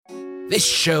This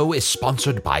show is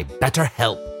sponsored by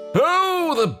BetterHelp.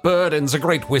 Oh, the burdens a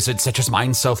great wizard such as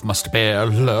myself must bear,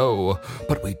 lo.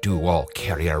 But we do all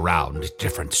carry around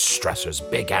different stressors,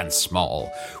 big and small.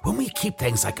 When we keep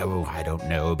things like,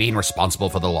 being responsible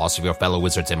for the loss of your fellow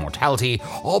wizard's immortality,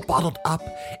 all bottled up,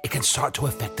 it can start to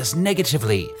affect us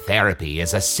negatively. Therapy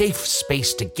is a safe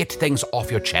space to get things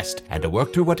off your chest and to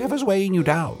work through whatever's weighing you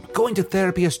down. Going to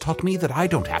therapy has taught me that I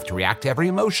don't have to react to every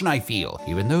emotion I feel,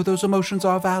 even though those emotions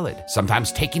are valid.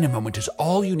 Sometimes taking a moment is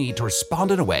all you need to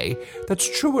respond in a way that's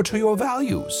truer to your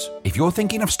values. If you're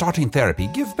thinking of starting therapy,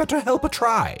 give BetterHelp a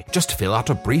try. Just fill out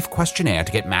a brief questionnaire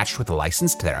to get matched with a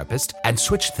licensed therapist and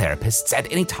switch therapists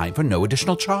at any time for no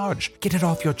additional charge. Get it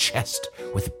off your chest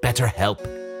with BetterHelp.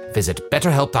 Visit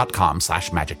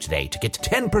betterhelp.com/magic today to get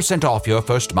 10% off your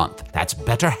first month. That's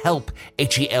BetterHelp,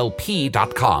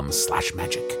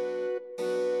 HELP.com/magic.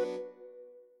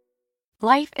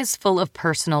 Life is full of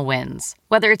personal wins.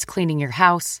 Whether it's cleaning your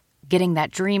house, getting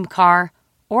that dream car,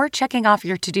 or checking off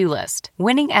your to-do list,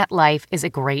 winning at life is a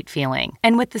great feeling.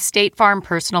 And with the State Farm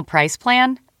Personal Price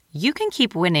Plan, you can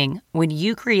keep winning when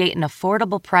you create an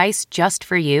affordable price just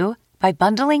for you by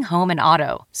bundling home and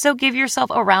auto. So give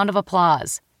yourself a round of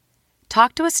applause.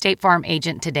 Talk to a State Farm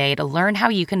agent today to learn how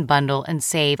you can bundle and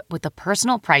save with the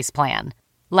Personal Price Plan.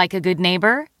 Like a good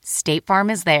neighbor, State Farm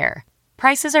is there.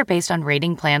 Prices are based on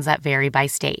rating plans that vary by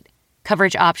state.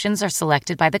 Coverage options are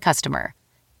selected by the customer.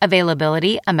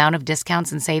 Availability, amount of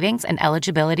discounts and savings, and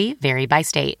eligibility vary by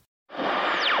state.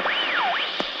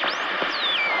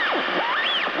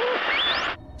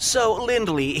 So,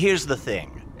 Lindley, here's the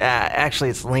thing. Actually,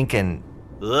 it's Lincoln.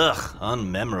 Ugh,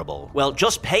 unmemorable. Well,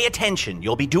 just pay attention.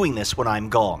 You'll be doing this when I'm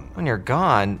gone. When you're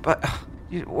gone? But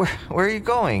where are you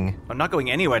going? I'm not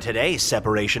going anywhere today,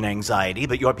 separation anxiety,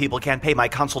 but your people can't pay my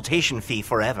consultation fee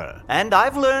forever. And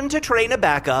I've learned to train a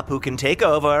backup who can take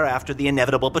over after the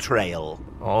inevitable betrayal.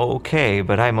 Okay,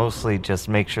 but I mostly just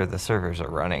make sure the servers are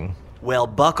running. Well,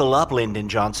 buckle up, Lyndon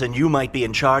Johnson. You might be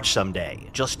in charge someday.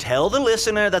 Just tell the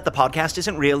listener that the podcast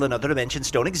isn't real and other dimensions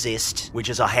don't exist, which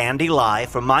is a handy lie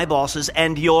from my bosses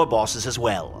and your bosses as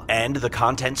well. And the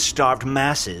content-starved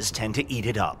masses tend to eat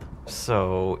it up.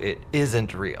 So it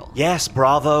isn't real. Yes,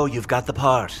 bravo, you've got the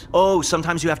part. Oh,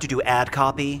 sometimes you have to do ad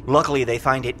copy. Luckily, they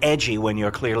find it edgy when you're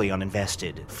clearly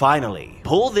uninvested. Finally,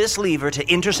 pull this lever to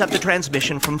intercept the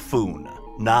transmission from Foon.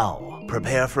 Now,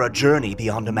 prepare for a journey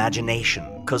beyond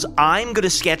imagination, cause I'm gonna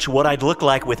sketch what I'd look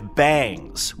like with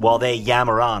bangs while they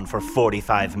yammer on for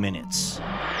 45 minutes.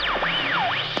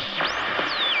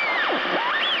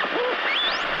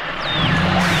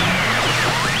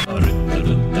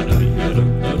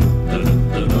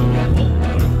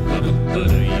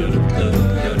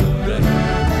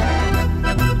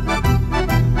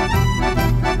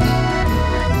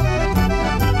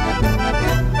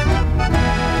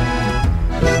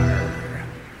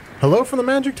 Hello from the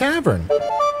Magic Tavern,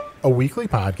 a weekly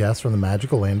podcast from the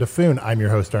magical land of Foon. I'm your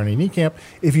host, Arnie Niekamp.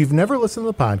 If you've never listened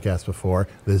to the podcast before,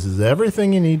 this is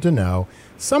everything you need to know.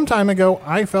 Some time ago,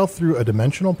 I fell through a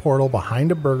dimensional portal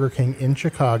behind a Burger King in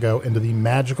Chicago into the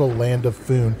magical land of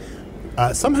Foon.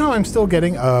 Somehow I'm still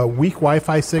getting a weak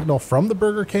Wi-Fi signal from the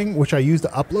Burger King, which I use to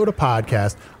upload a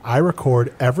podcast I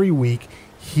record every week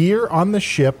here on the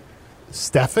ship.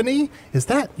 Stephanie? Is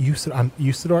that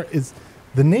Usador? Is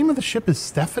the name of the ship is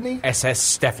Stephanie? SS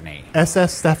Stephanie.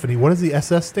 SS Stephanie. What does the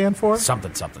SS stand for?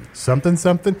 Something, something. Something,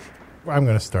 something. I'm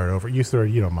going to start over.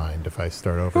 Usador, you don't mind if I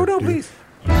start over? Oh, no, please.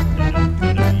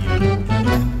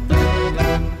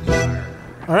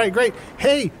 All right, great.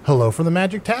 Hey, hello from the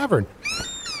Magic Tavern,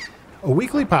 a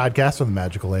weekly podcast from the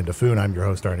magical land of Foon. I'm your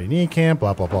host, Arnie Niekamp,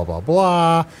 blah, blah, blah, blah,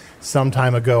 blah. Some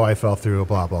time ago, I fell through a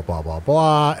blah, blah, blah, blah,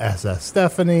 blah. SS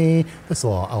Stephanie.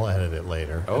 I'll edit it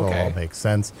later. Okay. It'll all make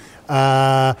sense.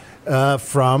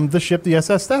 From the ship, the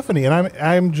SS Stephanie. And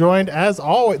I'm joined, as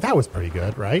always. That was pretty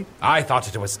good, right? I thought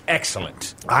it was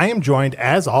excellent. I am joined,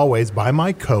 as always, by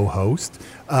my co-host,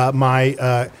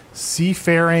 my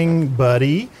seafaring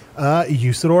buddy,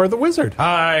 Usador the Wizard.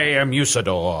 I am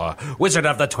Usador, wizard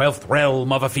of the 12th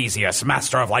realm of Ephesius,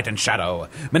 master of light and shadow,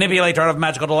 manipulator of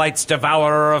magical delights,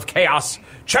 devourer of chaos,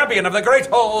 champion of the great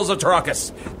halls of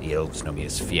Tarakas. The elves know me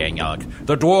as Fiangyag,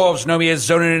 the dwarves know me as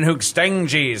Zonin and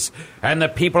Hoogstangis, and the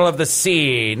people of the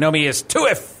sea know me as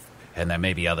Tuif. And there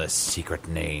may be other secret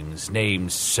names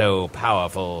so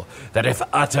powerful that if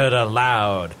uttered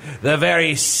aloud, the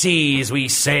very seas we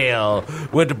sail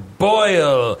would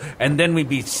boil, and then we'd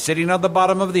be sitting on the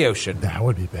bottom of the ocean. That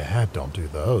would be bad. Don't do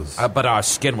those. But our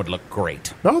skin would look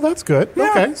great. Oh, that's good.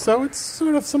 Yeah. Okay, so it's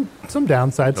sort of some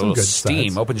downsides, some good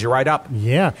steam sides. opens you right up.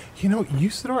 Yeah. You know,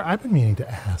 Usador, I've been meaning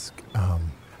to ask. I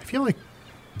feel like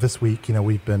this week,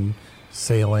 we've been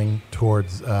sailing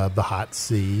towards the hot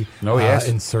sea. Oh, yes.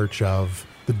 In search of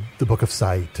the Book of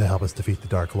Sight to help us defeat the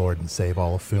Dark Lord and save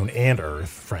all of Foon and Earth,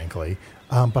 frankly.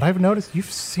 But I've noticed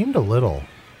you've seemed a little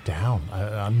down.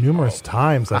 Numerous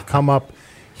times I've come up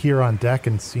here on deck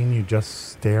and seen you just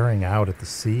staring out at the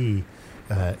sea,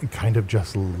 kind of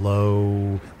just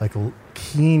low, like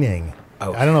keening.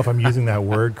 Oh. I don't know if I'm using that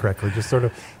word correctly, just sort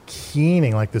of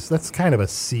keening like this. That's kind of a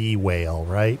sea whale,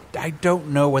 right? I don't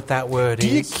know what that word Do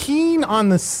you keen on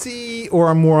the sea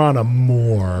or more on a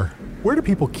moor? Where do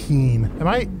people keen?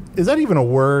 Is that even a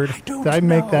word? Did I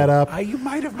make that up? You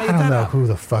might have made I don't that know up. who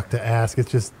the fuck to ask.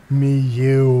 It's just me,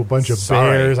 you, a bunch of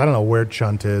Sorry. bears. I don't know where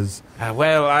Chunt is.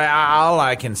 Well, all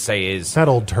I can say is... That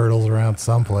old turtle's around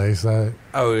someplace.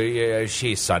 Oh, yeah,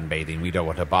 she's sunbathing. We don't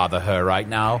want to bother her right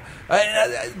now.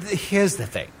 Here's the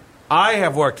thing. I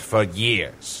have worked for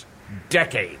years,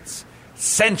 decades,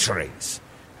 centuries,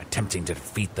 attempting to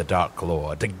defeat the Dark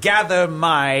Lord, to gather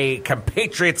my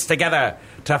compatriots together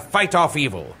to fight off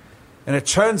evil. And it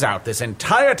turns out this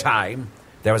entire time,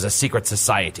 there was a secret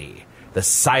society, the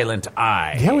Silent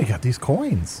Eye. Yeah, we got these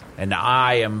coins. And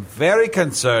I am very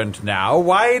concerned now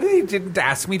why they didn't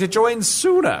ask me to join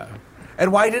sooner.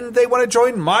 And why didn't they want to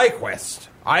join my quest?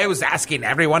 I was asking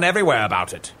everyone everywhere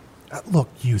about it. Look,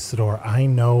 Usador, I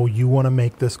know you want to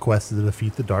make this quest to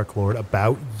defeat the Dark Lord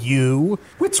about you.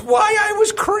 It's why I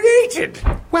was created.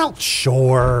 Well,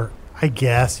 sure. I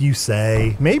guess you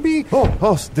say. Maybe.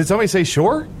 Oh, did somebody say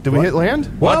shore? Did we hit land?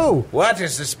 Whoa! What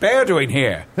is this bear doing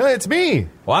here? Hey, it's me.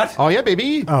 What? Oh, yeah,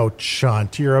 baby. Oh,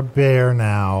 Chunt, you're a bear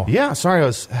now. Yeah, sorry, I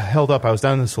was held up. I was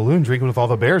down in the saloon drinking with all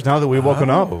the bears. Now that we've woken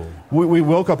up, we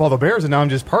woke up all the bears, and now I'm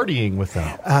just partying with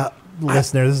them.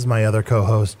 Listener, this is my other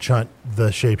co-host, Chunt the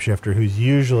Shapeshifter, who's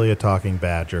usually a talking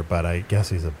badger, but I guess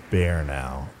he's a bear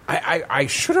now. I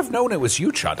should have known it was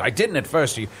you, Chunt. I didn't at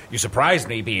first. You surprised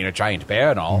me being a giant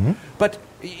bear and all. Mm-hmm. But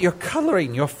your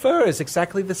coloring, your fur is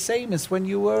exactly the same as when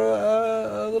you were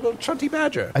a little chunty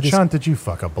badger. Chunt, did you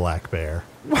fuck a black bear?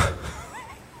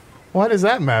 Why does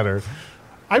that matter?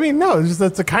 I mean, no,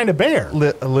 that's a kind of bear.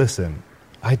 Listen,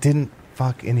 I didn't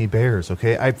fuck any bears,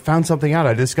 okay? I found something out.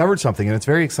 I discovered something, and it's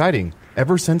very exciting.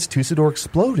 Ever since Tusador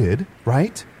exploded,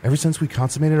 right? Ever since we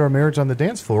consummated our marriage on the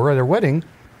dance floor at our wedding,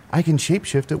 I can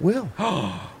shapeshift at will.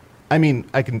 I mean,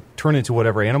 I can turn into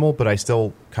whatever animal, but I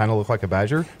still kind of look like a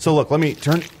badger. So look, let me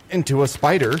turn into a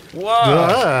spider.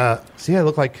 Whoa! See, I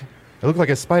look like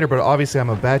a spider, but obviously I'm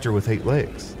a badger with 8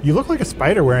 legs. You look like a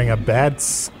spider wearing a bad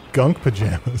skunk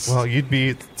pajamas. Well, you'd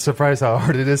be surprised how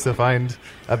hard it is to find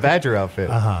a badger outfit.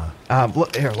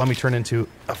 Look, here, let me turn into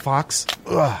a fox.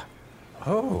 Ugh.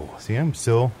 Oh. See, I'm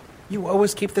still... You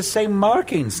always keep the same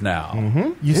markings now.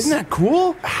 Mm-hmm. Isn't that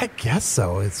cool? I guess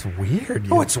so. It's weird.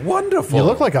 Oh, it's wonderful. You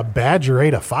look like a badger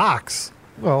ate a fox.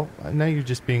 Well, now you're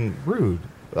just being rude.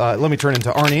 Let me turn into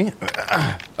Arnie.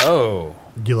 Oh.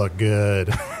 You look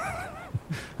good.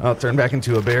 I'll turn back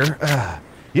into a bear.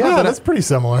 Yeah, but that's pretty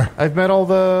similar. I've met all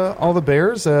the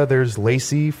bears. There's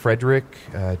Lacey, Frederick,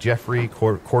 Jeffrey,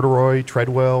 Corduroy,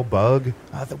 Treadwell, Bug.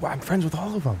 I'm friends with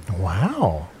all of them.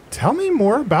 Wow. Tell me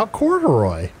more about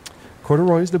Corduroy.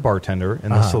 Corduroy is the bartender in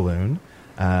the saloon.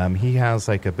 He has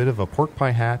like a bit of a pork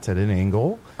pie hat at an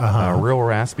angle, a real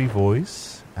raspy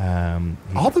voice.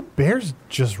 All the bears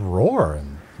just roar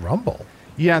and rumble.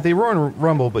 Yeah, they roar and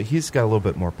rumble, but he's got a little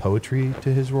bit more poetry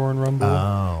to his roar and rumble.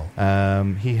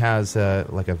 Oh. He has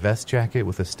like a vest jacket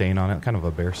with a stain on it, kind of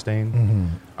a bear stain. Mm-hmm.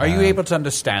 Are you able to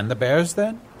understand the bears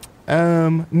then?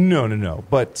 No.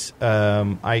 But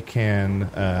I can,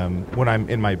 when I'm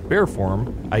in my bear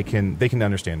form, they can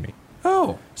understand me.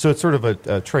 Oh. So it's sort of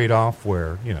a trade-off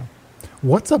where, you know.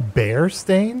 What's a bear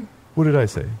stain? What did I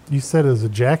say? You said it was a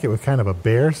jacket with kind of a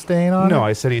bear stain on it? No,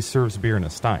 I said he serves beer in a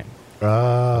stein.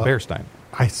 A bear stein.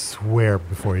 I swear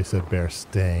before you said bear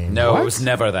stain. No, What? it was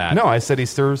never that. No, I said he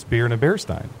serves beer in a bear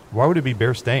stein. Why would it be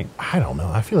bear stain? I don't know.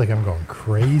 I feel like I'm going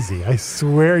crazy. I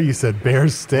swear you said bear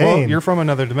stain. Well, you're from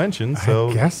another dimension, so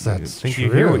I guess that's I think true.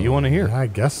 you hear what you want to hear. I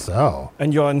guess so.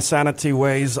 And your insanity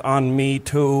weighs on me,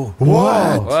 too. What?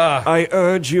 I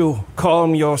urge you,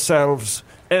 calm yourselves.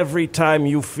 Every time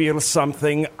you feel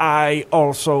something, I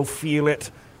also feel it.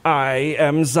 I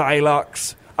am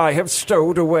Xylox. I have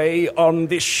stowed away on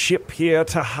this ship here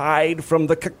to hide from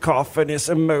the cacophonous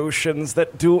emotions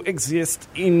that do exist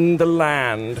in the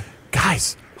land.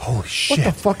 Guys, holy shit. What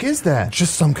the fuck is that?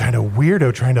 Just some kind of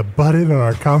weirdo trying to butt in on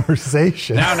our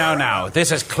conversation. No.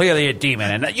 This is clearly a demon,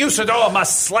 and Usador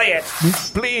must slay it.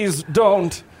 Please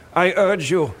don't. I urge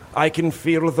you. I can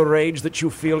feel the rage that you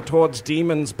feel towards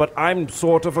demons, but I'm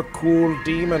sort of a cool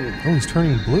demon. Oh, he's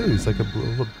turning blue. He's like a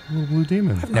blue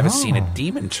demon. I've never seen a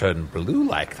demon turn blue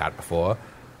like that before.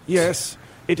 Yes,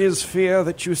 It is fear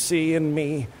that you see in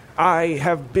me. I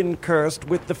have been cursed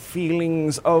with the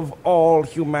feelings of all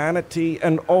humanity,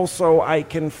 and also I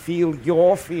can feel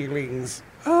your feelings.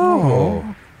 Oh.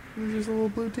 He's just a little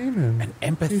blue demon. An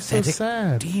empathetic He's so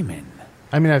sad. demon.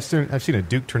 I mean, I've seen a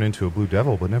duke turn into a blue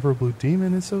devil, but never a blue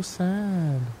demon. It's so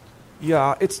sad.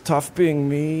 Yeah, it's tough being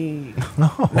me.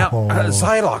 Now,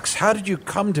 Xylox, how did you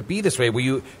come to be this way?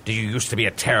 Did you used to be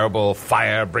a terrible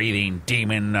fire-breathing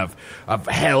demon of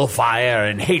hellfire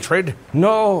and hatred?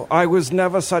 No, I was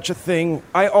never such a thing.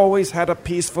 I always had a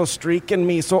peaceful streak in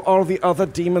me, so all the other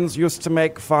demons used to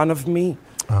make fun of me.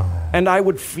 Oh. And I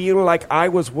would feel like I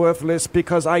was worthless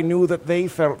because I knew that they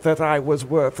felt that I was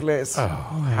worthless. Oh,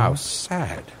 how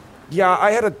sad. Yeah,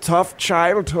 I had a tough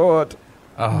childhood.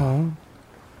 Oh.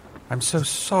 I'm so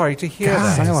sorry to hear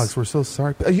Guys. that. Xylox, we're so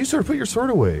sorry. You sort of put your sword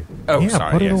away. Oh, yeah,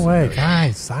 sorry. put it yes. away.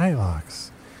 Guys, Xylox.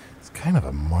 It's kind of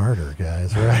a martyr,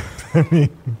 guys, right? I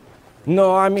mean,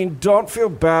 No, I mean, don't feel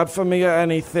bad for me or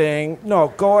anything.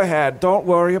 No, go ahead. Don't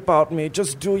worry about me.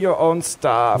 Just do your own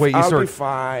stuff. Wait, you I'll be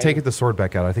fine. take the sword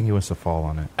back out. I think he wants to fall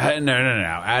on it. No.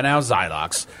 Now,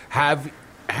 Xylox,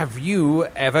 have you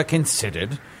ever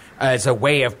considered, as a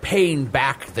way of paying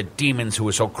back the demons who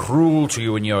were so cruel to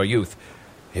you in your youth,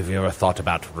 have you ever thought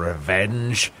about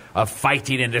revenge? Of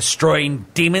fighting and destroying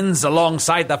demons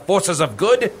alongside the forces of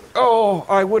good? Oh,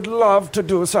 I would love to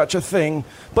do such a thing,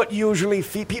 but usually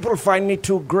people find me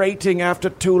too grating after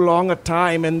too long a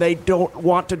time and they don't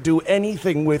want to do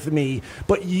anything with me.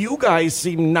 But you guys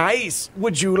seem nice.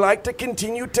 Would you like to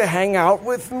continue to hang out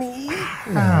with me?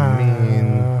 I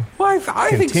mean, Well,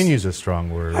 I think continues a strong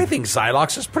word. I think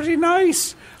Xylox is pretty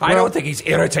nice. I don't think he's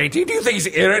irritating. Do you think he's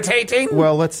irritating?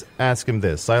 Well, let's ask him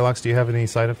this. Xylox, do you have any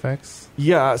side effects?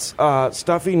 Yes,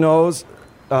 stuffy nose,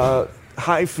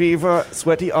 high fever,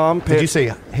 sweaty armpit. Did you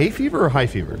say hay fever or high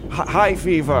fever? High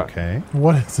fever? Okay.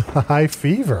 what is a high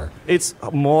fever? It's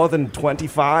more than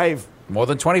 25. More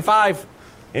than 25.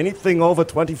 Anything over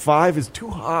 25 is too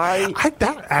high.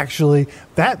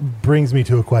 That brings me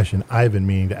to a question I've been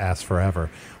meaning to ask forever.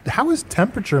 How is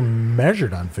temperature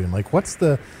measured on food? Like, what's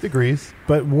the Degrees.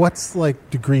 But what's like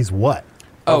degrees? What?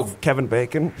 Of Kevin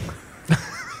Bacon.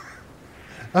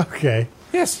 Okay.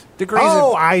 Yes, degrees.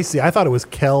 Oh, I see. I thought it was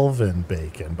Kelvin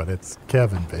Bacon, but it's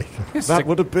Kevin Bacon. That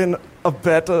would have been a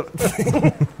better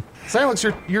thing.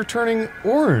 Xylox, you're turning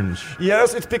orange.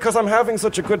 Yes, it's because I'm having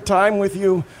such a good time with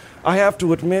you. I have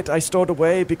to admit, I stowed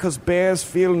away because bears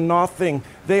feel nothing.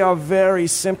 They are very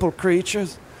simple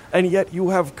creatures. And yet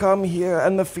you have come here,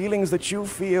 and the feelings that you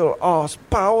feel are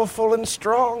powerful and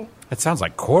strong. It sounds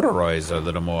like Corduroy's has a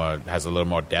little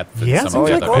more depth than Yeah, it some of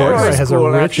seems the like other Corduroy bears. has a Cool,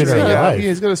 rich actually. inner Yeah, life.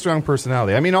 he's got a strong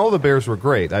personality. I mean, all the bears were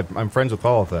great. I'm friends with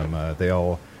all of them. They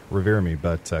all revere me,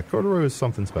 but Corduroy is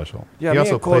something special. Yeah, he me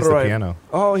also and plays the Corduroy. piano.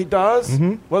 Oh, he does?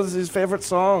 Mhm. What is his favorite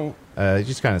song? He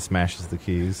just kind of smashes the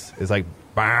keys. It's like,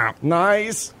 bam.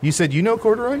 Nice. You said you know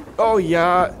Corduroy? Oh,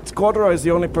 yeah. Corduroy is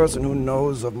the only person who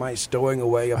knows of my stowing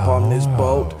away upon this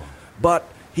boat. But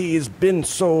he's been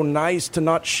so nice to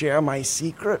not share my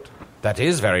secret. That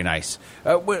is very nice.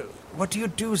 What do you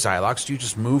do, Xylox? Do you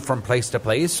just move from place to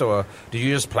place, or do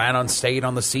you just plan on staying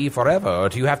on the sea forever, or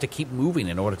do you have to keep moving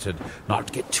in order to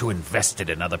not get too invested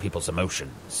in other people's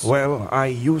emotions? Well, I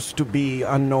used to be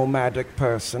a nomadic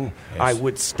person. Yes. I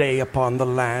would stay upon the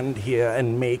land here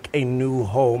and make a new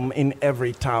home in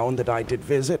every town that I did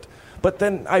visit. But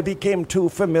then I became too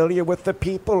familiar with the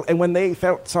people, and when they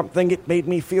felt something, it made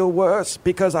me feel worse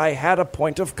because I had a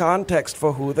point of context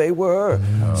for who they were.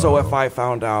 So if I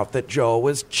found out that Joe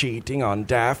was cheating on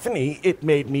Daphne, it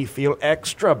made me feel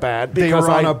extra bad They because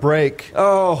were on a break.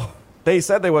 Oh, they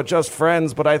said they were just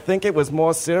friends, but I think it was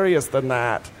more serious than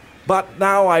that. But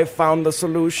now I've found the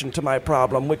solution to my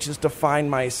problem, which is to find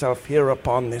myself here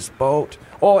upon this boat,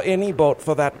 or any boat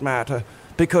for that matter,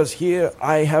 because here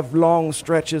I have long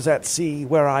stretches at sea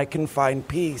where I can find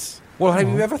peace. Well, have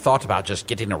you ever thought about just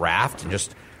getting a raft and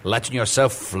just letting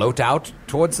yourself float out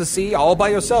towards the sea all by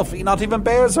yourself, not even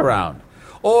bears around?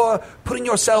 Or putting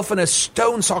yourself in a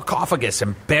stone sarcophagus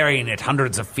and burying it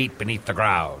hundreds of feet beneath the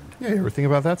ground? Yeah, you ever think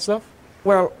about that stuff?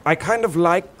 Well, I kind of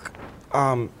like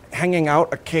hanging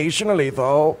out occasionally,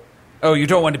 though. Oh, you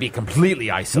don't want to be completely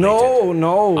isolated?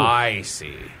 No. I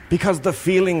see. Because the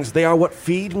feelings, they are what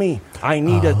feed me. I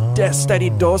need a steady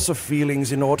dose of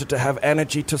feelings in order to have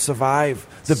energy to survive.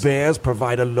 The bears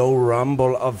provide a low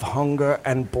rumble of hunger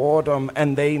and boredom,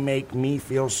 and they make me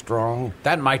feel strong.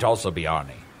 That might also be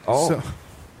Arnie. Oh,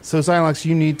 So Xylox,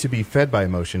 you need to be fed by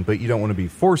emotion, but you don't want to be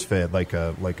force-fed like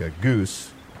a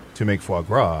goose to make foie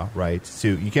gras, right? So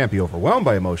you can't be overwhelmed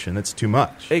by emotion. It's too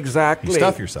much. Exactly. You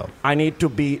stuff yourself. I need to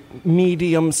be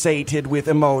medium sated with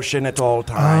emotion at all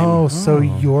times. Oh, so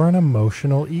you're an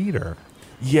emotional eater.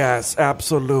 Yes,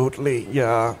 absolutely.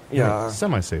 Yeah.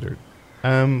 Semi-sated.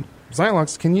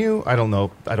 Xylox, can you, I don't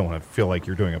know, I don't want to feel like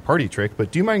you're doing a party trick,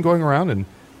 but do you mind going around and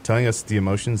telling us the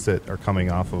emotions that are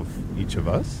coming off of each of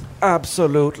us?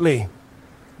 Absolutely.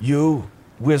 You,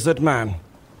 wizard man,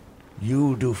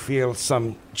 you do feel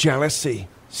some jealousy,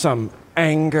 some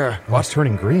anger, What's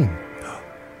turning green?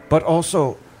 but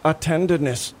also a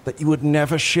tenderness that you would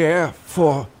never share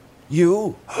for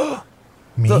you.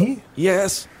 Me?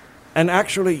 Yes. And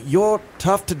actually, you're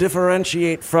tough to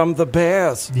differentiate from the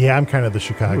bears. Yeah, I'm kind of the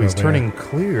Chicago Oh, he's bear. turning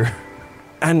clear.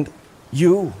 And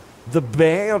you, the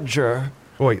bearger.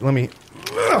 Oh, wait, let me...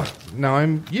 Ugh, now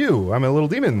I'm you. I'm a little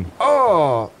demon.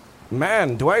 Oh,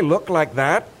 man, do I look like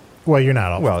that? Well, you're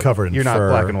not all Well, covered in you're fur. not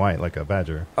black and white like a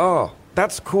badger. Oh,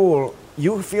 that's cool.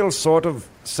 You feel sort of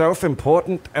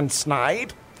self-important and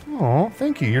snide? Oh,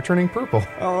 thank you. You're turning purple.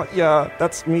 Oh, yeah,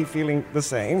 that's me feeling the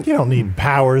same. You don't need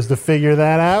powers to figure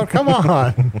that out. Come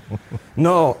on.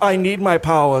 No, I need my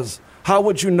powers. How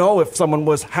would you know if someone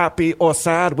was happy or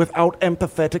sad without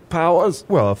empathetic powers?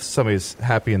 Well, if somebody's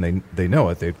happy and they know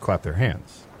it, they'd clap their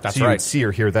hands. That's so you right. would see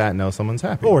or hear that and know someone's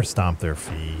happy. Or stomp their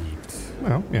feet.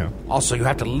 Well, yeah. Also, you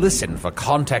have to listen for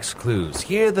context clues,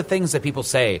 hear the things that people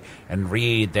say, and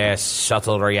read their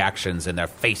subtle reactions in their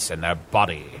face and their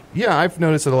body. Yeah, I've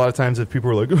noticed that a lot of times if people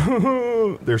are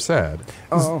like, they're sad.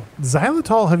 Oh,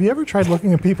 Xylitol, have you ever tried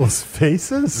looking at people's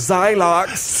faces? Xylox.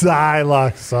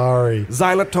 Xylox, sorry.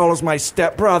 Xylitol is my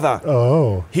stepbrother.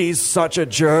 Oh. He's such a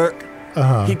jerk.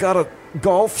 Uh-huh. He got a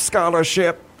golf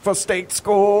scholarship for state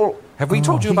school. Have we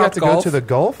told you You about got to golf? go to the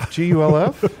Gulf?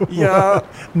 G-U-L-F? Yeah,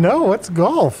 No, what's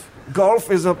golf? golf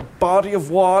is a body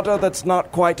of water that's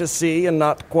not quite a sea and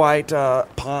not quite a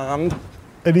pond.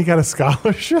 And he got a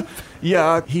scholarship?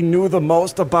 Yeah, he knew the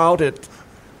most about it.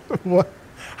 What?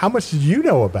 How much did you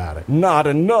know about it? Not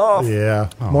enough. Yeah,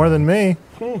 more than me.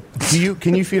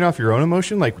 Can you feed off your own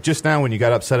emotion? Like just now when you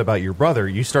got upset about your brother,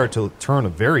 you started to turn a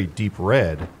very deep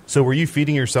red. So were you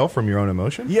feeding yourself from your own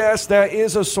emotion? Yes, there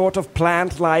is a sort of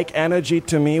plant-like energy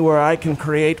to me where I can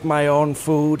create my own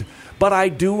food, but I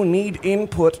do need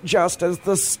input just as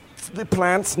the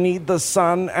plants need the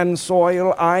sun and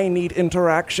soil. I need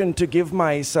interaction to give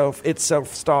myself its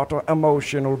self-starter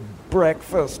emotional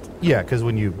breakfast. Yeah, because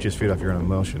when you just feed off your own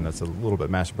emotion, that's a little bit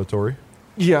masturbatory.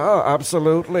 Yeah,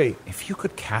 absolutely. If you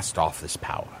could cast off this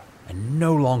power and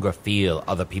no longer feel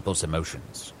other people's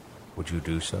emotions, would you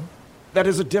do so? That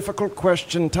is a difficult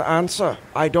question to answer.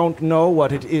 I don't know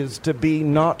what it is to be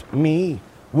not me.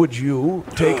 Would you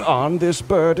take on this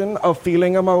burden of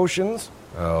feeling emotions?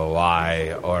 Oh,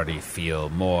 I already feel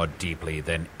more deeply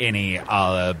than any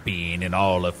other being in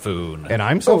all of Foon. And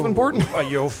I'm self-important? Oh,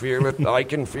 you'll feel it. I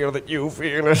can feel that you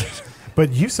feel it.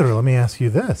 But you, sir, let me ask you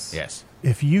this. Yes.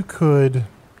 If you could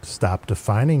stop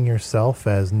defining yourself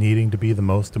as needing to be the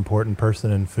most important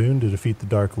person in Foon to defeat the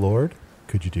Dark Lord,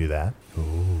 could you do that?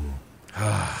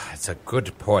 It's a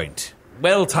good point.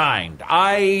 Well timed.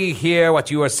 I hear what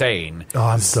you are saying. Oh,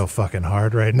 I'm so fucking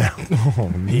hard right now.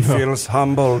 He feels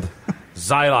humbled.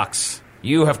 Xylox,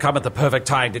 you have come at the perfect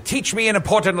time to teach me an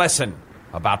important lesson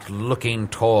about looking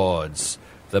towards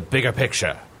the bigger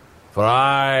picture. For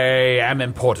I am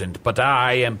important, but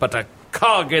I am but a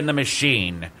cog in the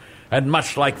machine. And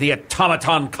much like the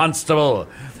automaton constable,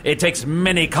 it takes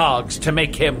many cogs to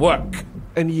make him work.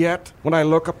 And yet, when I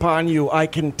look upon you, I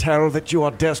can tell that you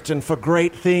are destined for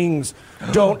great things.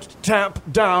 Don't tamp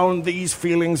down these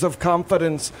feelings of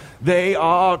confidence. They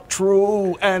are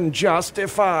true and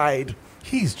justified.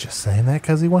 He's just saying that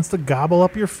because he wants to gobble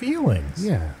up your feelings.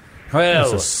 Yeah.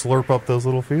 Well, Just slurp up those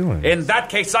little feelings. in that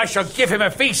case, I shall give him a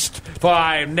feast, for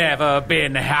I've never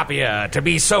been happier to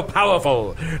be so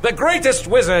powerful. The greatest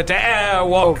wizard to e'er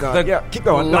walk Oh, God. the Yeah, keep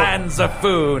going. No. lands of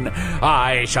Foon.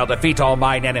 I shall defeat all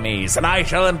mine enemies, and I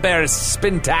shall embarrass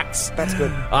Spintax. That's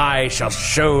good. I shall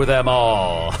show them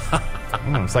all.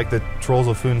 It's like the trolls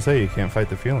of Foon say, you can't fight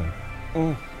the feeling.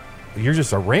 You're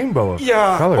just a rainbow of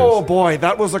Yeah. colors. Oh, boy,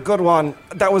 that was a good one.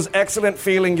 That was excellent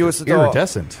feeling, Usador.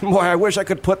 Iridescent. Boy, I wish I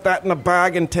could put that in a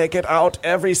bag and take it out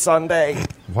every Sunday.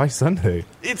 Why Sunday?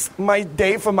 It's my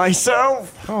day for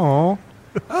myself. Oh,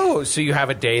 Oh, so you have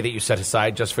a day that you set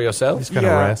aside just for yourself? just gonna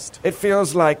rest. It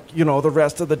feels like, the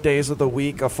rest of the days of the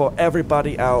week are for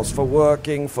everybody else, for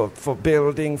working, for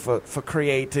building, for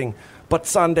creating. But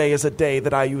Sunday is a day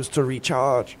that I use to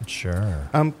recharge. Sure.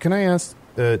 Can I ask,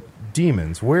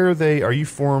 demons, where are they? Are you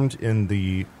formed in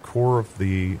the core of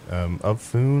the of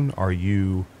Foon? Are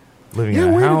you living in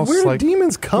a house. Where do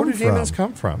demons come Where do demons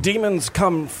come from? Demons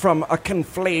come from a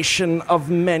conflation of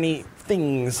many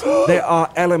things. There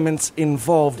are elements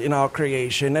involved in our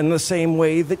creation in the same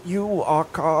way that you are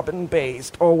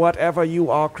carbon-based or whatever you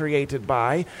are created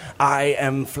by. I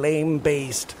am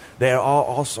flame-based. There are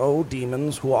also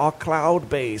demons who are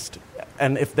cloud-based.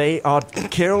 And if they are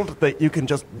killed, that you can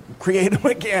just create them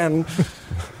again.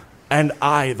 And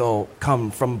I, though,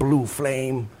 come from blue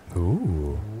flame.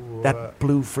 Ooh. That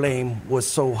blue flame was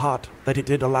so hot that it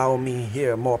did allow me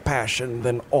here more passion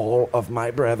than all of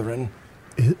my brethren.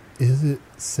 Is it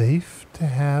safe to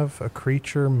have a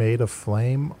creature made of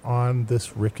flame on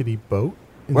this rickety boat?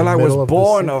 Well, I was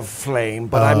born of flame,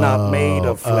 but I'm not made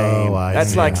of flame.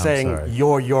 That's like saying sorry.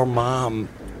 you're your mom.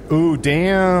 Ooh,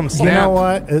 damn. Snap. You know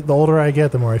what? The older I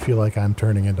get, the more I feel like I'm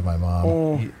turning into my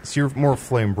mom. So you're more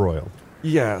flame broiled.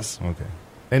 Yes. Okay.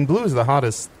 And blue is the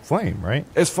hottest flame, right?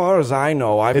 As far as I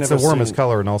know, It's the warmest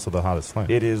color and also the hottest flame.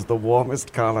 It is the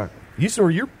warmest color.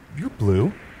 You're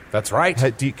blue. That's right.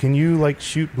 Can you, like,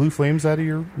 shoot blue flames out of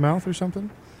your mouth or something?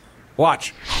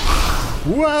 Watch.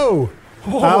 Whoa!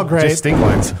 Oh, great. Just stink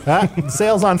lines. The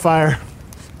sail's on fire.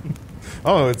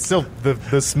 Oh, it's still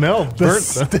the smell The burnt.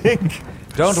 stink.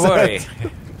 Don't worry.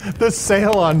 The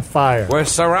sail on fire. We're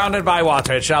surrounded by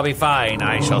water. It shall be fine.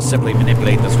 I shall simply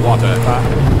manipulate this water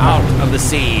out of the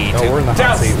sea. No, to we're in the hot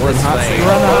douse seat. We're in the hot this seat. flame.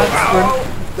 We're on the hot-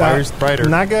 Fire's brighter.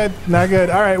 Not good. Not good.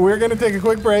 All right, we're going to take a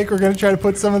quick break. We're going to try to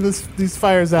put some of these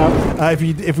fires out.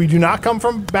 If we do not come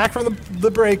back from the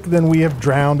break, then we have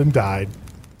drowned and died.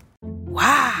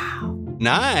 Wow.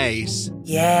 Nice.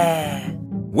 Yeah.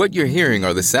 What you're hearing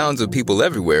are the sounds of people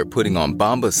everywhere putting on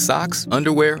Bombas socks,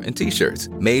 underwear, and T-shirts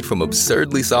made from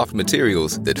absurdly soft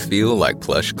materials that feel like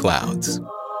plush clouds.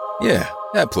 Yeah,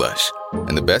 that plush.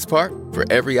 And the best part? For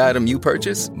every item you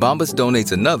purchase, Bombas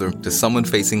donates another to someone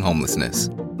facing homelessness.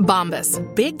 Bombas.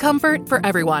 Big comfort for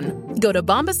everyone. Go to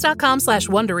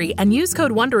bombas.com/Wondery and use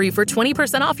code WONDERY for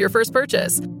 20% off your first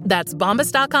purchase. That's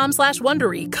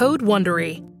bombas.com/Wondery. Code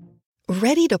WONDERY.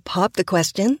 Ready to pop the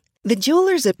question? The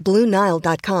jewelers at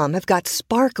BlueNile.com have got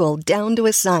sparkle down to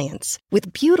a science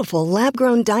with beautiful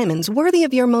lab-grown diamonds worthy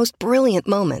of your most brilliant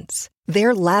moments.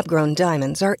 Their lab-grown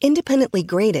diamonds are independently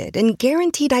graded and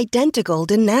guaranteed identical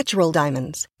to natural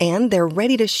diamonds, and they're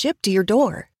ready to ship to your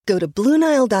door. Go to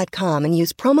BlueNile.com and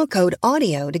use promo code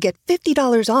AUDIO to get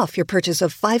 $50 off your purchase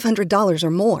of $500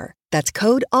 or more. That's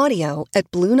code AUDIO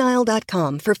at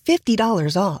BlueNile.com for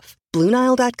 $50 off.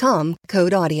 BlueNile.com,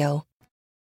 code AUDIO.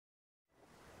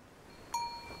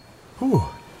 Whew.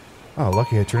 Oh,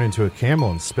 lucky I turned into a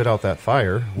camel and spit out that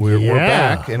fire. We're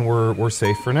back, and we're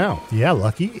safe for now. Yeah,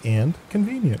 lucky and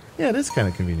convenient. Yeah, it is kind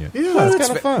of convenient. Yeah, well, it's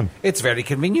kind of fun. It's very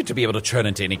convenient to be able to turn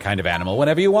into any kind of animal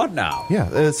whenever you want now.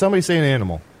 Yeah, somebody say an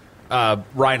animal.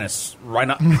 Rhinus. A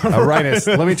rhinus.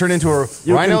 Let me turn into a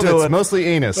rhino that's mostly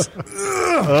anus.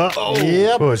 Yep.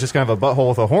 Oh, it's just kind of a butthole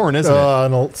with a horn, isn't it?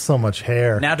 And so much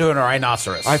hair. Now doing a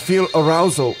rhinoceros. I feel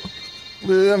arousal. I'm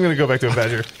going to go back to a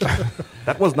badger.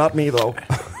 That was not me, though.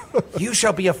 You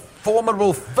shall be a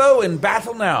formidable foe in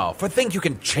battle now, for think you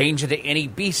can change into any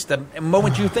beast the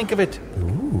moment you think of it.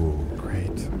 Ooh,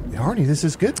 great. Arnie, this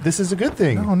is good. This is a good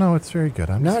thing. No, it's very good.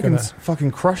 Now I can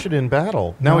fucking crush it in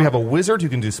battle. Now we have a wizard who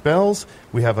can do spells.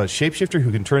 We have a shapeshifter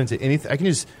who can turn into anything. I can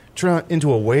just turn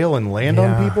into a whale and land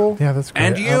on people. Yeah, that's great.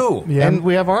 And you. And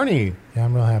we have Arnie. Yeah,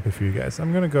 I'm real happy for you guys.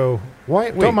 I'm going to go...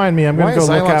 Wait, don't mind me. I'm going to go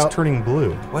look out. Turning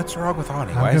blue? What's wrong with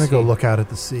Arnie? I'm going to go look out at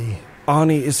the sea.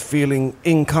 Arnie is feeling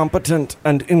incompetent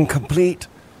and incomplete.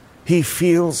 He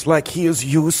feels like he is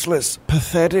useless,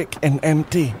 pathetic, and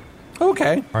empty.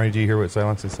 Okay. Arnie, do you hear what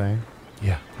Silence is saying?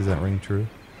 Yeah. Does that ring true?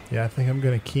 Yeah, I think I'm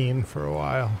going to keen for a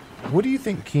while. What do you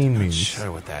think keen means? Not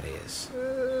sure what that is.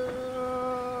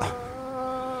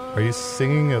 Are you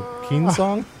singing a keen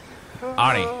song?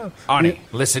 Arnie,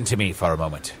 listen to me for a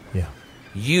moment. Yeah.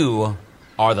 You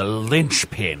are the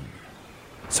linchpin.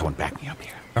 Someone back me up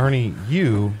here. Arnie,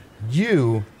 you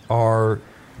are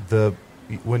the...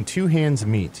 When two hands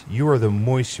meet, you are the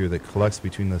moisture that collects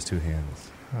between those two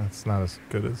hands. That's not as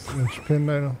good as linchpin,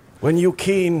 I don't... When you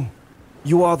keen,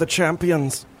 you are the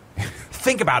champions.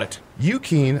 Think about it. You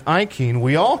keen, I keen,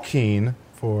 we all keen.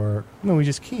 For... No, we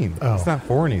just keen. Oh. It's not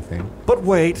for anything. But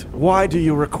wait, why do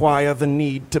you require the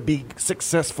need to be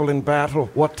successful in battle?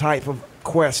 What type of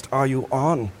quest are you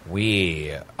on?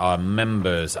 We are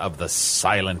members of the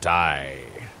Silent Eye.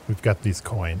 We've got these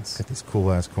coins. Got these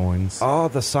cool-ass coins. Ah,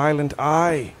 the Silent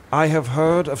Eye. I have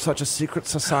heard of such a secret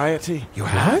society. You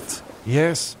have? What?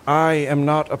 Yes, I am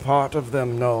not a part of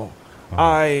them, no.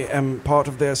 I am part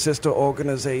of their sister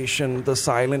organization, the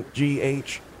Silent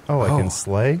GH. Oh, I can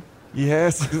slay?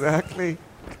 Yes, exactly.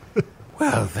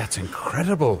 Well, that's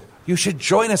incredible. You should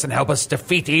join us and help us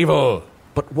defeat evil.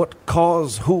 But what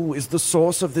cause? Who is the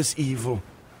source of this evil?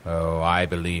 Oh, I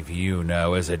believe you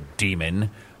know as a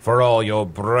demon. For all your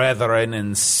brethren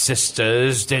and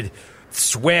sisters did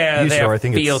swear their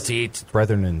fealty. It's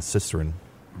brethren and sisterin.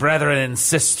 Brethren and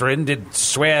sisterin did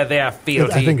swear their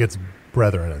fealty. I think it's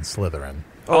brethren and Slytherin.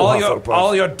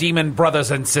 All your demon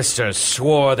brothers and sisters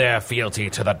swore their fealty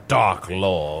to the Dark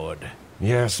Lord.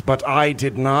 Yes, but I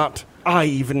did not. I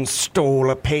even stole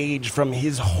a page from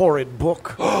his horrid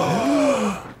book.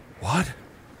 What?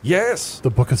 Yes.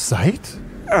 The Book of Sight?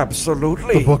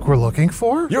 Absolutely. The book we're looking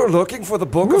for? You're looking for the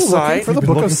Book We're of looking Sight? for the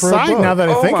Book of Sight, now that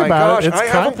I think about gosh, it. It's I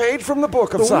have a page from the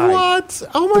Book of Sight. What?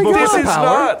 Oh my god. This is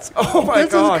nuts. Oh my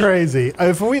gosh. This is crazy.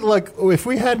 If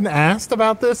we hadn't asked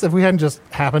about this, if we hadn't just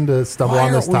happened to stumble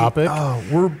on this topic.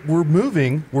 We're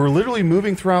moving. We're literally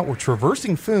moving throughout. We're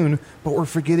traversing Foon, but we're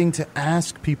forgetting to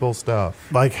ask people stuff.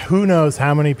 Like, who knows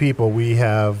how many people we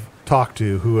have talked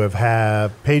to who have had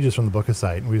pages from the Book of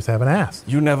Sight, and we just haven't asked.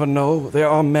 You never know. There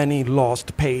are many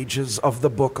lost pages of the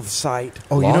Book of Sight.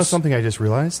 Oh, you know something I just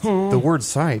realized? The word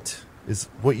sight is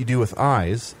what you do with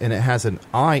eyes, and it has an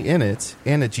I in it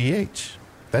and a GH.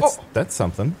 That's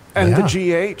something. And the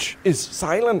GH is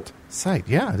silent. Sight,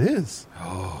 yeah, it is.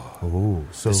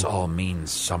 So this all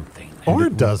means something. Or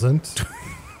it doesn't.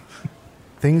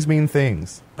 Things mean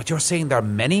things. But you're saying there are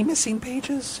many missing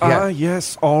pages?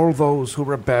 Yes. All those who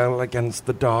rebel against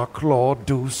the Dark Lord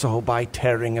do so by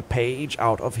tearing a page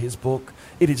out of his book.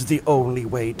 It is the only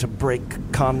way to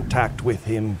break contact with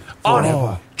him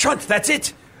forever. Chunt, that's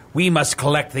it! We must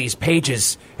collect these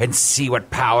pages and see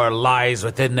what power lies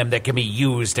within them that can be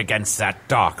used against that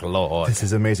Dark Lord. This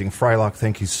is amazing. Frylock,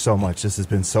 thank you so much. This has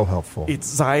been so helpful.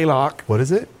 It's Zylock. What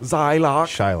is it? Zylock.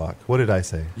 Shylock. What did I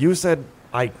say? You said,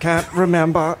 I can't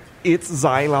remember. It's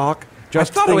Zylock. I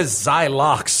thought it was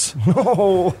Zylox.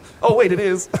 Oh, wait, it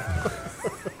is.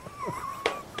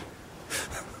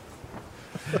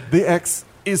 The X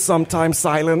is sometimes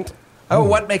silent. Oh,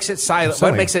 what makes it silent?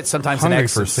 What makes it sometimes an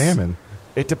X? Hungry for salmon.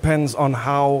 It depends on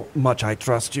how much I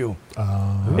trust you.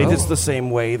 It is the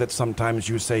same way that sometimes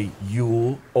you say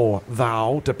you or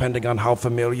thou, depending on how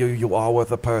familiar you are with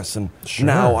a person. Sure.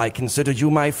 Now I consider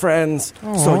you my friends,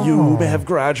 so you have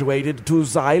graduated to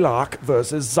Zylock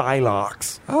versus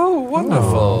Zylox. Oh,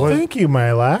 wonderful. Thank you,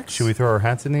 Mylax. Should we throw our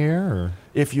hats in the air? Or?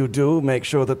 If you do, make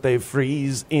sure that they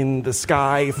freeze in the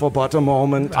sky for but a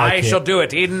moment. I shall do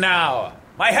it even now.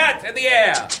 My hat in the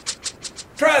air.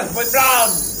 Trust with Brown.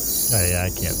 Oh, yeah, I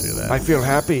can't do that. I feel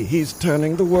happy. He's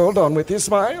turning the world on with his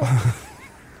smile.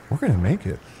 We're going to make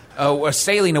it. Oh, we're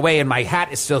sailing away and my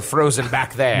hat is still frozen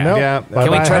back there. Nope. Yeah.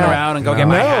 Can we turn around and go get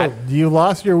my hat? You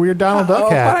lost your weird Donald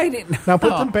Duck hat. But I didn't. Now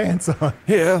put some pants on.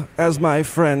 Here, as my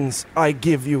friends, I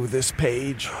give you this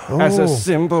page as a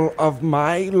symbol of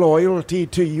my loyalty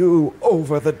to you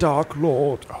over the Dark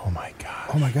Lord. Oh, my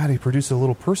God. Oh, my God. He produced a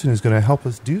little person who's going to help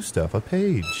us do stuff. A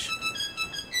page.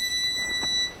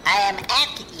 I am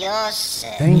at your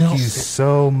service. Thank you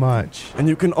so much. And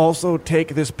you can also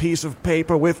take this piece of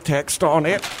paper with text on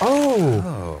it.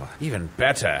 Oh, even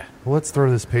better. Well, let's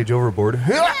throw this page overboard.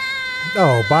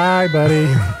 Oh, bye,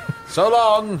 buddy. So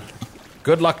long.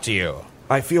 Good luck to you.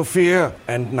 I feel fear,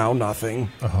 and now nothing.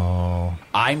 Oh.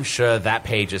 I'm sure that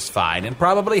page is fine and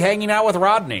probably hanging out with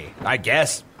Rodney. I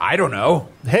guess. I don't know.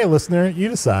 Hey, listener, you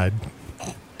decide.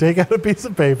 Take out a piece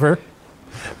of paper.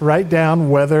 Write down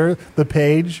whether the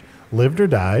page lived or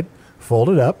died. Fold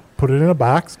it up. Put it in a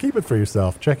box. Keep it for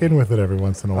yourself. Check in with it every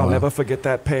once in a while. I'll never forget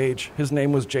that page. His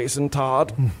name was Jason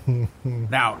Todd.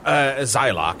 Now,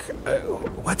 Zylock,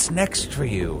 what's next for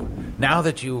you? Now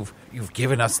that you've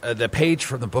given us the page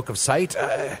from the Book of Sight,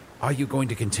 are you going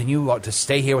to continue to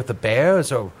stay here with the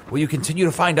bears, or will you continue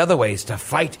to find other ways to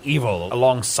fight evil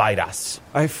alongside us?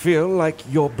 I feel like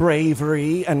your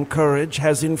bravery and courage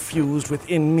has infused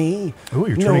within me. Ooh,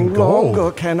 you're turning No gold.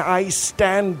 longer can I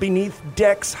stand beneath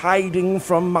decks hiding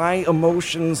from my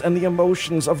emotions and the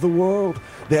emotions of the world.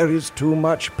 There is too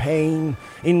much pain.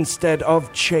 Instead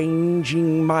of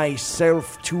changing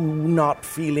myself to not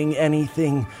feeling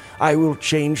anything, I will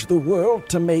change the world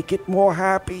to make it more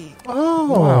happy.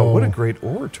 Oh. Wow, what a great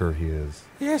orator he is.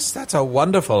 Yes, that's a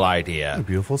wonderful A idea.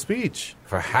 beautiful speech.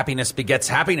 For happiness begets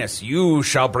happiness. You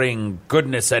shall bring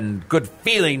goodness and good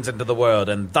feelings into the world,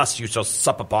 and thus you shall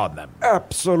sup upon them.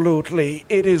 Absolutely.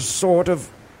 It is sort of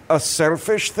a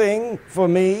selfish thing for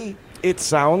me. It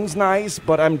sounds nice,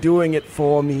 but I'm doing it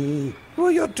for me.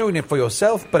 Well, you're doing it for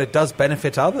yourself, but it does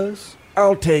benefit others.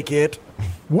 I'll take it.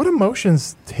 What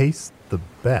emotions taste the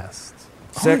best?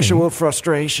 Sexual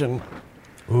frustration.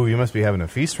 Ooh, you must be having a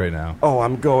feast right now. Oh,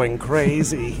 I'm going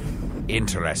crazy.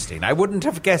 Interesting. I wouldn't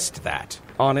have guessed that.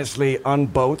 Honestly, on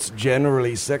boats,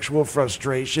 generally, sexual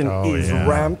frustration is yeah.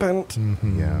 rampant.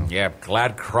 Mm-hmm. Yeah. Yeah,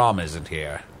 glad Crom isn't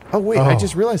here. Oh, wait, I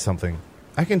just realized something.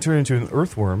 I can turn into an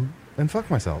earthworm and fuck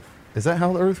myself. Is that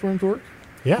how the earthworms work?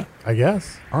 Yeah, I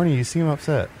guess. Arnie, you seem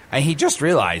upset. And he just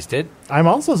realized it. I'm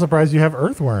also surprised you have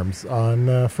earthworms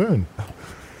on Foon.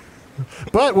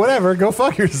 But whatever, go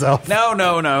fuck yourself.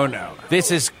 No.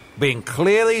 This is being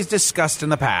clearly discussed in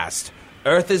the past.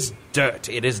 Earth is dirt.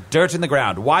 It is dirt in the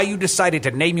ground. Why you decided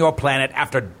to name your planet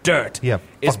after dirt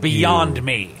is beyond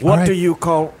me. What do you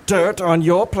call dirt on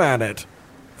your planet?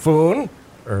 Foon?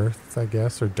 Earth, I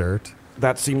guess, or dirt.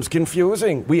 That seems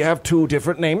confusing. We have 2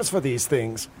 different names for these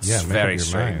things. Yeah, It's very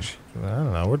strange. I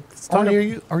don't know.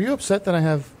 Arnie, are you upset that I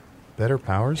have better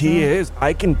powers He now? is.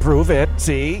 I can prove it.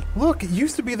 See? Look, it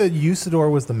used to be that Usador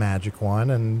was the magic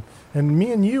one, and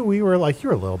me and you, we were like,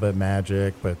 you're a little bit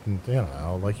magic, but, you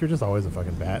know, like, you're just always a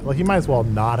fucking bad. Like, you might as well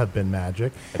not have been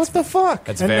magic. What the fuck?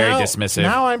 It's And very now, dismissive.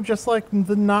 Now I'm just like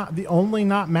the only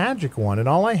not magic one, and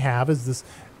all I have is this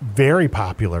very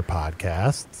popular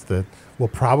podcast that will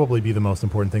probably be the most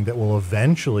important thing that will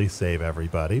eventually save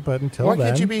everybody. But until Why then,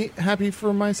 can't you be happy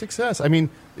for my success? I mean,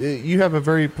 you have a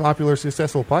very popular,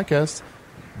 successful podcast.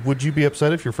 Would you be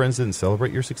upset if your friends didn't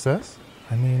celebrate your success?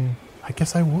 I mean, I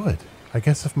guess I would. I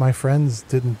guess if my friends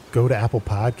didn't go to Apple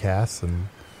Podcasts and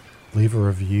leave a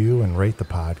review and rate the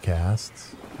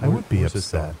podcasts, I would be where's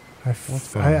this upset.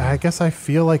 going? I guess I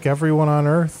feel like everyone on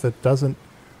Earth that doesn't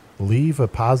leave a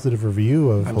positive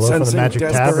review of I'm Hello from the sensing Magic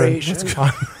Tavern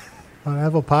desperation. on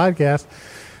Apple Podcast,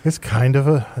 it's kind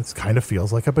of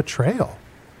feels like a betrayal.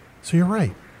 So you're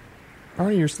right.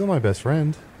 Arnie, you're still my best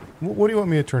friend. What do you want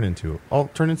me to turn into? I'll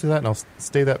turn into that, and I'll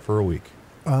stay that for a week.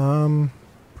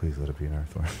 Please let it be an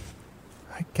earthworm.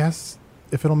 I guess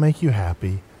if it'll make you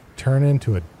happy, turn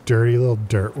into a dirty little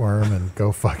dirt worm and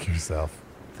go fuck yourself.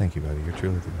 Thank you, buddy. You're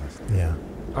truly the best. Yeah.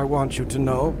 I want you to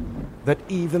know that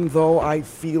even though I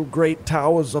feel great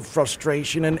towers of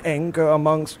frustration and anger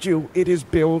amongst you, it is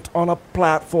built on a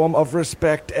platform of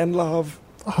respect and love.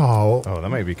 Oh, that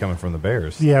might be coming from the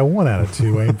Bears. Yeah, 1 out of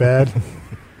 2 ain't bad.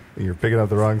 You're picking up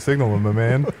the wrong signal, my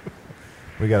man.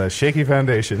 We got a shaky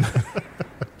foundation.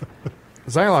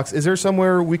 Xylox, is there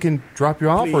somewhere we can drop you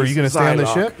off, or are you going to stay on the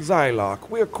ship? Xylox,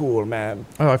 we're cool, man.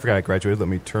 Oh, I forgot I graduated. Let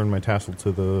me turn my tassel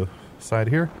to the side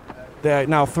here. There,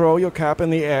 now throw your cap in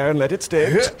the air and let it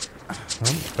stick.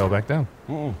 Fell back down.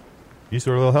 You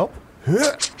sort of a little help?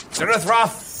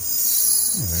 Zerithroth!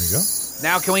 There you go.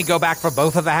 Now can we go back for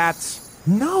both of the hats?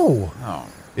 No. Oh.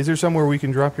 Is there somewhere we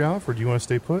can drop you off, or do you want to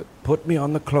stay put? Put me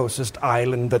on the closest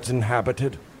island that's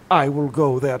inhabited. I will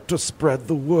go there to spread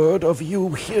the word of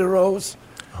you heroes.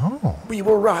 Oh. We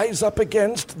will rise up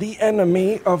against the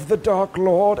enemy of the Dark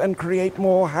Lord and create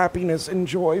more happiness and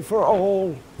joy for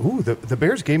all. Ooh, the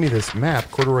Bears gave me this map.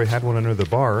 Corduroy had one under the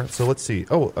bar. So let's see.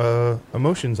 Oh,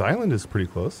 Emotions Island is pretty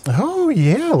close. Oh,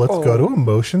 yeah. Let's go to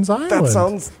Emotions Island. That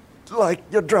sounds like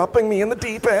you're dropping me in the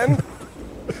deep end.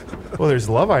 Well, there's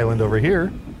Love Island over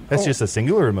here. That's just a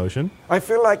singular emotion. I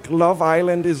feel like Love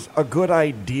Island is a good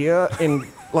idea in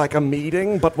like a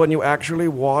meeting, but when you actually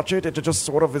watch it, it just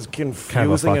sort of is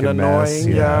confusing and annoying.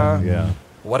 Yeah.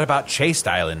 What about Chased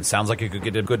Island? Sounds like you could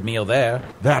get a good meal there.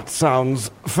 That sounds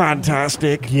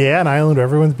fantastic. Yeah, an island where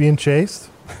everyone's being chased.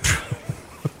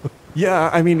 Yeah,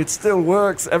 I mean, it still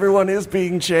works. Everyone is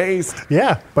being chased.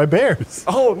 Yeah, by bears.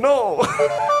 Oh, no.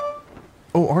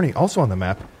 Oh, Arnie, also on the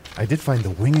map, I did find the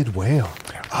winged whale.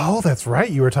 Oh, that's right.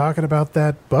 You were talking about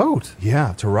that boat.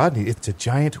 Yeah, to Rodney, it's a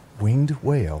giant winged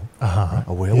whale. Uh-huh.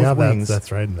 A whale Yeah, with wings.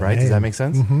 that's right in the Right? name. Does that make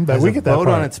sense? Mhm, There's we a get that boat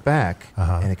part. on its back,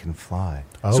 Uh-huh. and it can fly.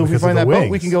 Oh, so if we because of find the that boat,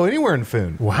 wings. we can go anywhere in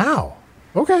Foon. Wow.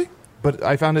 Okay. But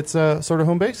I found its sort of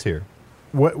home base here.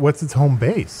 What's its home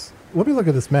base? Let me look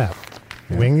at this map.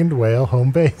 Yeah. Winged whale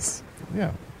home base.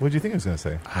 Yeah. What did you think I was going to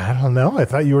say? I don't know. I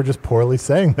thought you were just poorly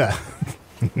saying that.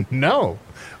 No.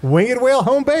 Winged whale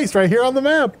home base right here on the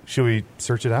map. Should we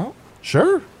search it out?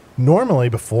 Sure. Normally,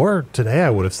 before today, I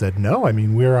would have said no. I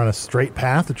mean, we're on a straight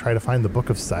path to try to find the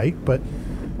Book of Sight, but,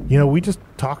 we just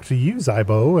talked to you,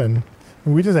 Zybo, and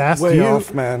we just asked Way you.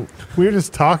 off, man. We were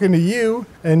just talking to you,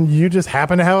 and you just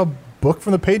happen to have a book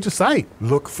from the Page of Sight.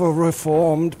 Look for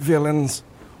reformed villains.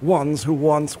 Ones who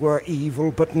once were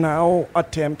evil but now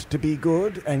attempt to be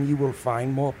good, and you will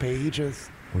find more pages.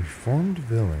 Reformed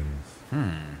villains.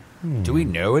 Do we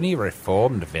know any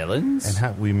reformed villains?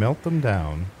 And we melt them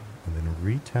down and then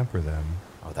re-temper them.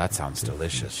 Oh, that sounds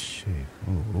delicious. Shape.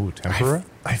 Ooh, tempera?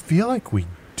 I feel like we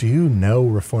do know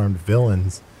reformed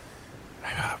villains.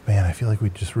 Oh, man, I feel like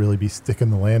we'd just really be sticking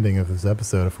the landing of this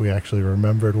episode if we actually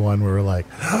remembered one where we're like,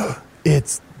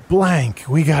 it's blank.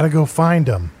 We got to go find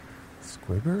him.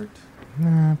 Squibbert?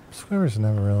 Squidward's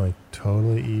never really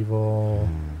totally evil.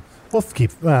 We'll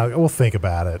think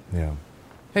about it. Yeah.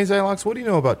 Hey, Xylox, what do you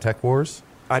know about Tech Wars?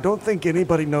 I don't think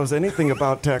anybody knows anything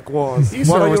about Tech Wars. You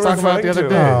sir was talking about the other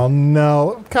day. Oh,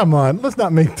 no. Come on. Let's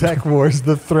not make Tech Wars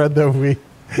the thread that we...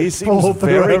 He seems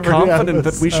very confident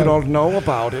that we should all know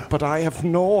about it, but I have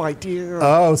no idea.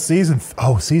 Oh, season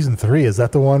 3. Is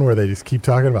that the one where they just keep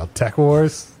talking about Tech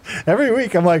Wars? Every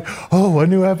week I'm like, oh, a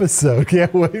new episode.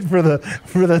 Can't wait for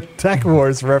the Tech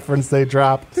Wars reference they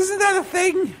drop. Isn't that a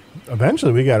thing?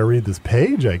 Eventually we got to read this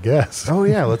page, I guess. Oh,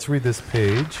 yeah, let's read this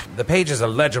page. The page is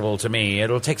illegible to me.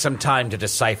 It'll take some time to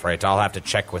decipher it. I'll have to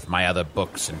check with my other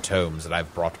books and tomes that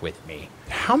I've brought with me.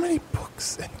 How many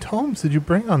books and tomes did you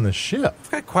bring on the ship?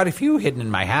 I've got quite a few hidden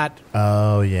in my hat.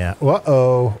 Oh, yeah.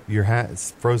 Uh-oh. Your hat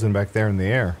is frozen back there in the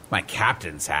air. My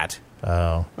captain's hat.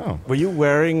 Oh. Were you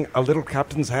wearing a little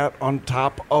captain's hat on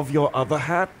top of your other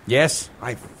hat? Yes.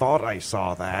 I thought I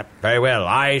saw that. Very well.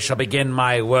 I shall begin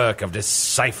my work of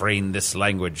deciphering this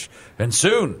language, and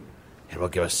soon it will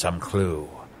give us some clue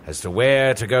as to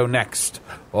where to go next,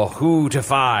 or who to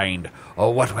find,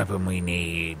 or what weapon we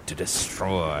need to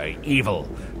destroy evil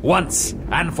once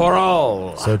and for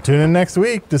all. So tune in next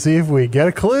week to see if we get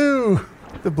a clue.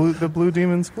 The Blue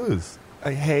Demon's clues.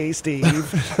 Hey,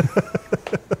 Steve.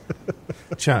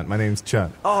 Chunt. My name's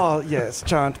Chunt. Oh, yes,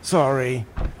 Chunt. Sorry.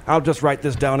 I'll just write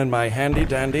this down in my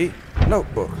handy-dandy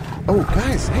notebook. Oh,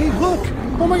 guys. Hey, look.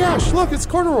 Oh, my gosh. Look, it's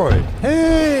Corduroy.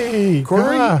 Hey,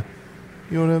 Corduroy.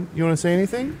 You wanna say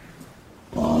anything?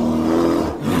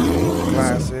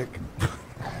 Classic.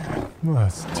 Well,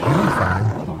 that's terrifying.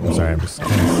 I'm sorry, I'm just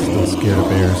kind of still scared of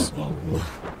bears.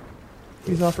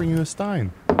 He's offering you a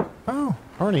stein. Oh.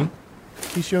 Arnie,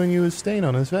 he's showing you his stain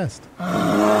on his vest. His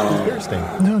bear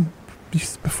stain. No,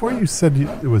 before you said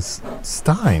it was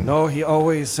Stein. No, he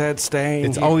always said stain.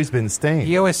 It's always been stain.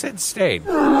 He always said stain.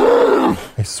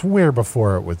 I swear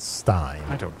before it was Stein.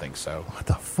 I don't think so. What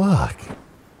the fuck?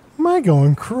 Am I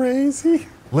going crazy?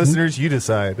 Listeners, you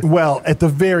decide. Well, at the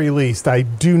very least, I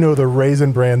do know the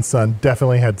Raisin Bran son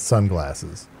definitely had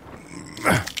sunglasses.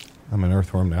 I'm an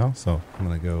earthworm now, so I'm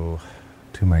going to go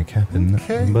to my cabin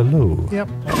below. Yep.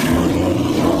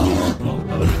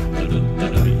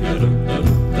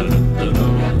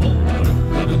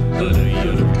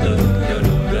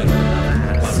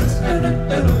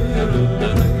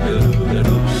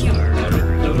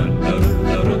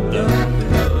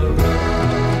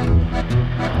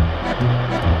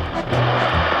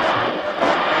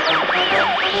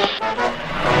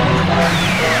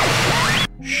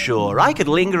 Sure, I could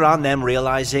linger on them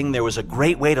realizing there was a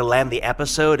great way to land the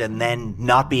episode and then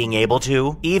not being able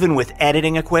to, even with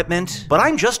editing equipment, but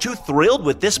I'm just too thrilled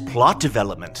with this plot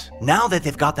development. Now that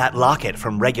they've got that locket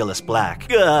from Regulus Black,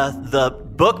 the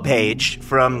book page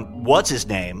from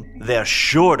what's-his-name, they're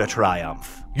sure to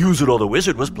triumph. Yuzuru the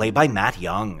Wizard was played by Matt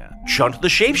Young. Chunt the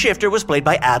Shapeshifter was played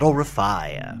by Adol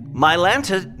Rafai.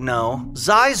 Mylanta, no.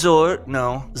 Zizor,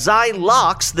 no.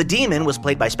 Xylox the Demon was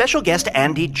played by special guest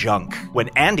Andy Junk. When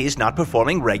Andy's not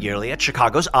performing regularly at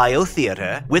Chicago's I.O.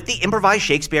 Theater, with the Improvised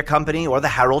Shakespeare Company or the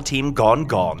Harold Team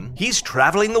Gone, he's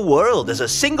traveling the world as a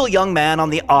single young man on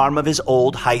the arm of his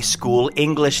old high school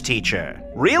English teacher.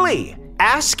 Really?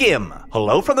 Ask him!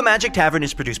 Hello from the Magic Tavern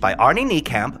is produced by Arnie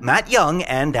Niekamp, Matt Young,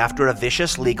 and after a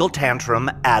vicious legal tantrum,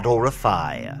 Adol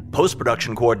Rafai.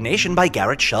 Post-production coordination by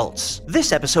Garrett Schultz.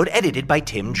 This episode edited by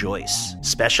Tim Joyce.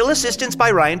 Special assistance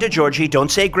by Ryan DeGiorgi. Don't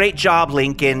say great job,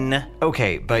 Lincoln.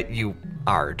 Okay, but you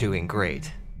are doing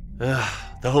great. The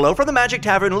Hello from the Magic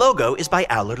Tavern logo is by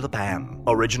Allard Lepan.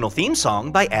 Original theme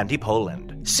song by Andy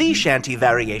Poland. Sea Shanty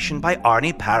variation by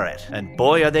Arnie Parrott. And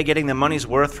boy, are they getting their money's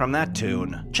worth from that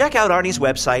tune. Check out Arnie's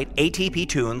website,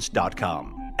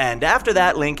 atptunes.com. And after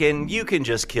that, Lincoln, you can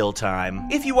just kill time.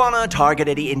 If you want to target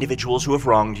any individuals who have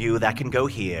wronged you, that can go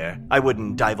here. I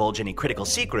wouldn't divulge any critical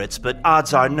secrets, but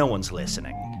odds are no one's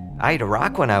listening. I had a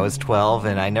rock when I was 12,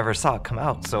 and I never saw it come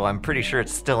out, so I'm pretty sure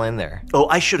it's still in there. Oh,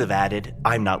 I should have added,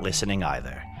 I'm not listening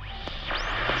either.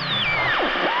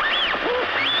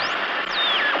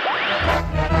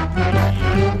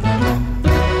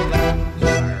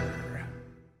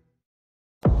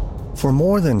 For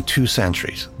more than 2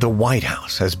 centuries, the White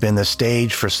House has been the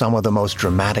stage for some of the most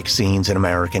dramatic scenes in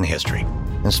American history.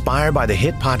 Inspired by the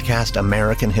hit podcast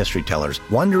American History Tellers,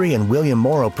 Wondery and William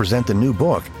Morrow present the new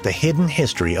book, The Hidden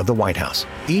History of the White House.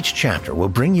 Each chapter will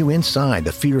bring you inside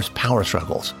the fierce power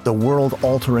struggles, the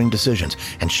world-altering decisions,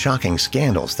 and shocking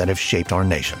scandals that have shaped our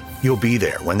nation. You'll be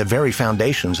there when the very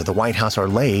foundations of the White House are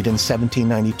laid in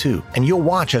 1792, and you'll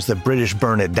watch as the British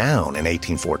burn it down in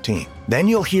 1814. Then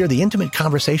you'll hear the intimate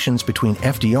conversations between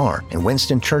FDR and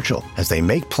Winston Churchill as they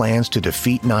make plans to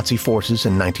defeat Nazi forces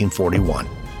in 1941.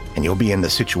 And you'll be in the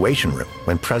Situation Room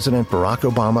when President Barack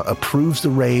Obama approves the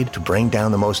raid to bring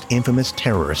down the most infamous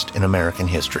terrorist in American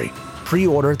history.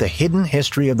 Pre-order The Hidden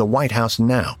History of the White House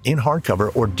now in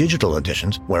hardcover or digital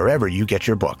editions wherever you get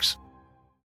your books.